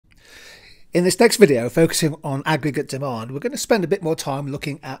In this next video, focusing on aggregate demand, we're going to spend a bit more time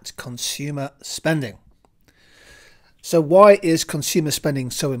looking at consumer spending. So why is consumer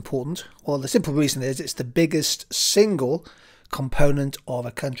spending so important? Well, the simple reason is it's the biggest single component of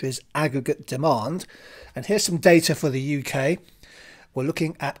a country's aggregate demand. And here's some data for the UK. We're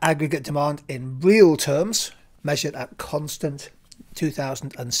looking at aggregate demand in real terms, measured at constant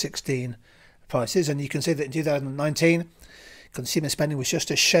 2016 prices. And you can see that in 2019, consumer spending was just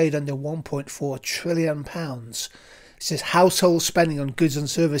a shade under £1.4 trillion. This is household spending on goods and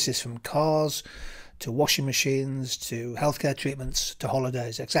services, from cars to washing machines to healthcare treatments to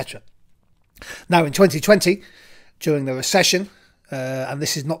holidays, etc. Now in 2020, during the recession, and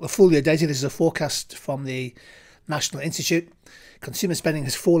this is not the full year data, this is a forecast from the National Institute, consumer spending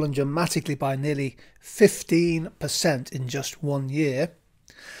has fallen dramatically by nearly 15% in just 1 year.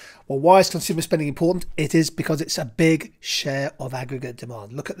 Well, why is consumer spending important? It is because it's a big share of aggregate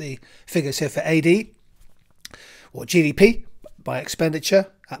demand. Look at the figures here for AD, or GDP, by expenditure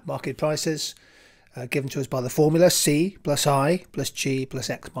at market prices, given to us by the formula C plus I plus G plus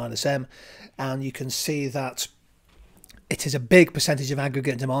X minus M. And you can see that it is a big percentage of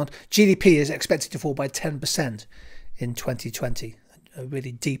aggregate demand. GDP is expected to fall by 10% in 2020, a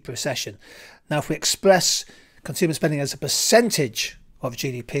really deep recession. Now, if we express consumer spending as a percentage of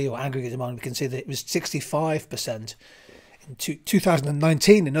GDP or aggregate demand, we can see that it was 65% in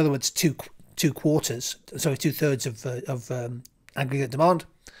 2019. In other words, two-thirds of aggregate demand.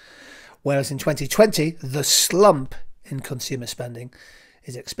 Whereas in 2020, the slump in consumer spending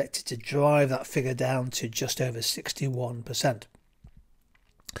is expected to drive that figure down to just over 61%.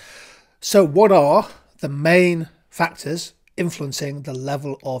 So what are the main factors influencing the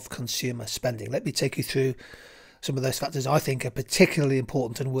level of consumer spending? Let me take you through some of those factors I think are particularly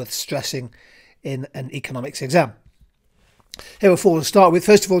important and worth stressing in an economics exam. Here are four to start with.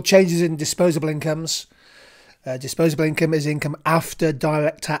 First of all, changes in disposable incomes. Disposable income is income after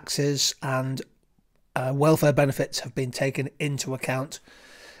direct taxes and welfare benefits have been taken into account.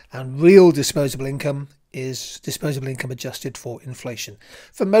 And real disposable income is disposable income adjusted for inflation.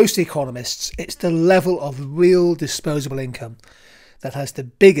 For most economists, it's the level of real disposable income that has the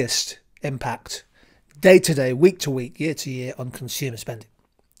biggest impact day to day, week to week, year to year on consumer spending.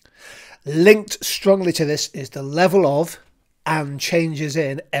 Linked strongly to this is the level of and changes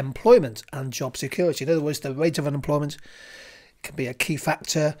in employment and job security. In other words, the rate of unemployment can be a key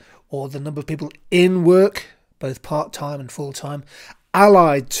factor, or the number of people in work, both part-time and full-time,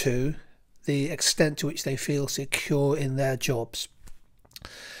 allied to the extent to which they feel secure in their jobs.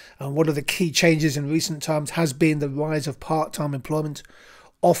 And one of the key changes in recent times has been the rise of part-time employment,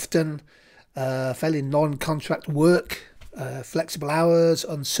 often fairly non-contract work, flexible hours,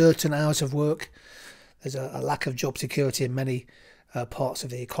 uncertain hours of work. There's a lack of job security in many parts of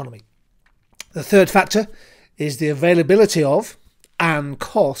the economy. The third factor is the availability of and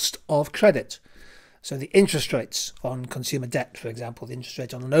cost of credit. So the interest rates on consumer debt, for example, the interest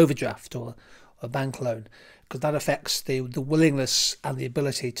rate on an overdraft or a bank loan, because that affects the willingness and the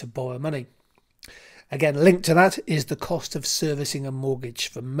ability to borrow money. Again, linked to that is the cost of servicing a mortgage.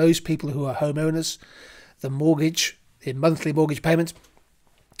 For most people who are homeowners, the monthly mortgage payment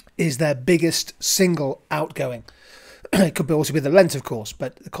is their biggest single outgoing. It could also be the rent, of course,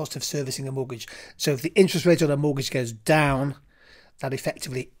 but the cost of servicing a mortgage. So if the interest rate on a mortgage goes down, that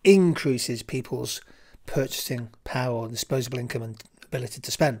effectively increases people's purchasing power or disposable income and ability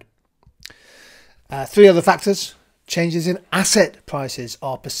to spend. Three other factors. Changes in asset prices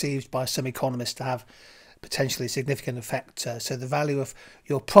are perceived by some economists to have potentially significant effect. So the value of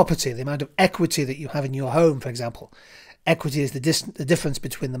your property, the amount of equity that you have in your home, for example. Equity is the difference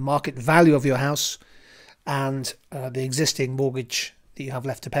between the market value of your house and the existing mortgage that you have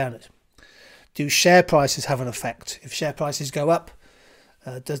left to pay on it. Do share prices have an effect? If share prices go up,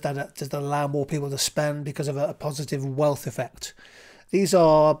 does that allow more people to spend because of a positive wealth effect? These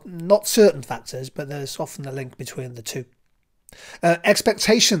are not certain factors, but there's often a link between the two.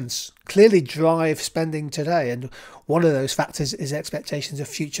 Expectations clearly drive spending today, and one of those factors is expectations of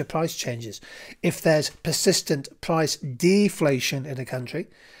future price changes. If there's persistent price deflation in a country,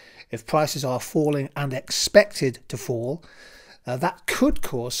 if prices are falling and expected to fall, that could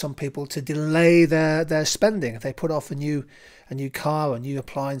cause some people to delay their spending. If they put off a new car or a new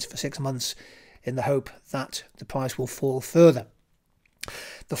appliance for 6 months in the hope that the price will fall further.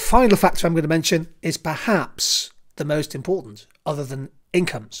 The final factor I'm going to mention is perhaps the most important, other than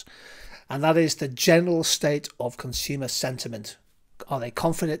incomes, and that is the general state of consumer sentiment. Are they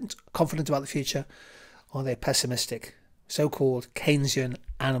confident about the future? Are they pessimistic? So-called Keynesian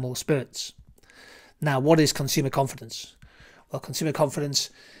animal spirits. Now, what is consumer confidence? Well, consumer confidence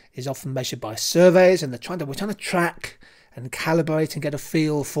is often measured by surveys, and we're trying to track and calibrate and get a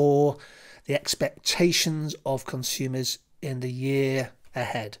feel for the expectations of consumers in the year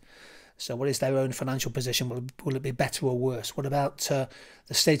ahead. So what is their own financial position? Will it be better or worse? What about the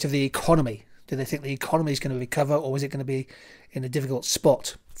state of the economy? Do they think the economy is going to recover, or is it going to be in a difficult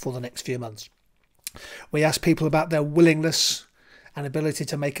spot for the next few months? We ask people about their willingness and ability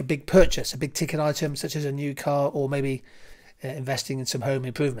to make a big purchase, a big ticket item such as a new car, or maybe investing in some home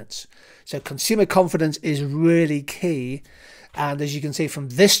improvements. So consumer confidence is really key. And as you can see from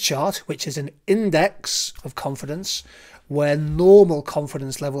this chart, which is an index of confidence, where normal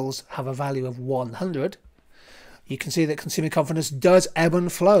confidence levels have a value of 100, you can see that consumer confidence does ebb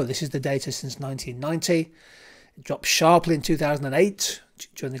and flow. This is the data since 1990. It dropped sharply in 2008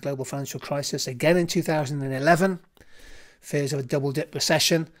 during the global financial crisis, again in 2011, fears of a double-dip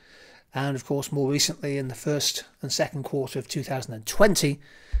recession, and of course more recently in the first and second quarter of 2020,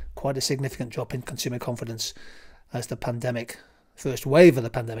 quite a significant drop in consumer confidence as the first wave of the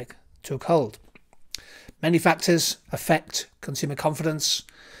pandemic took hold. Many factors affect consumer confidence.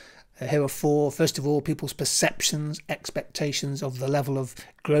 Here are four. First of all, people's perceptions, expectations of the level of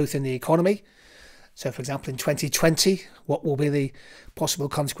growth in the economy. So, for example, in 2020, what will be the possible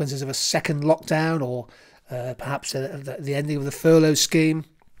consequences of a second lockdown, or perhaps the ending of the furlough scheme?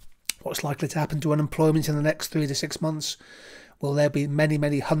 What's likely to happen to unemployment in the next 3 to 6 months? Will there be many,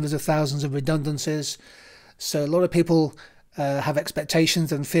 many hundreds of thousands of redundancies? So a lot of people have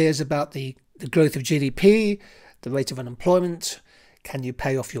expectations and fears about the growth of GDP, the rate of unemployment, can you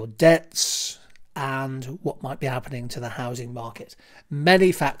pay off your debts, and what might be happening to the housing market.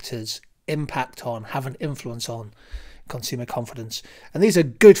 Many factors have an influence on consumer confidence. And these are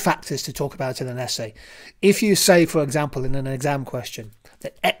good factors to talk about in an essay. If you say, for example, in an exam question,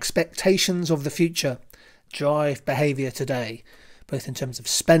 that expectations of the future drive behaviour today, both in terms of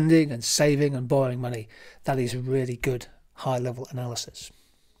spending and saving and borrowing money, that is really good high-level analysis.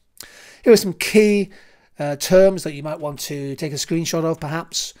 Here are some key terms that you might want to take a screenshot of,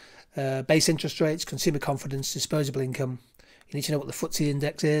 perhaps. Base interest rates, consumer confidence, disposable income. You need to know what the FTSE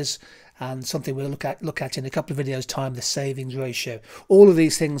index is, and something we'll look at in a couple of videos' time, the savings ratio. All of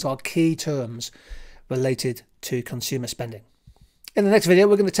these things are key terms related to consumer spending. In the next video,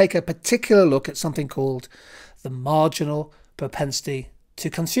 we're going to take a particular look at something called the marginal propensity to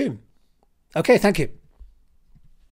consume. Okay, thank you.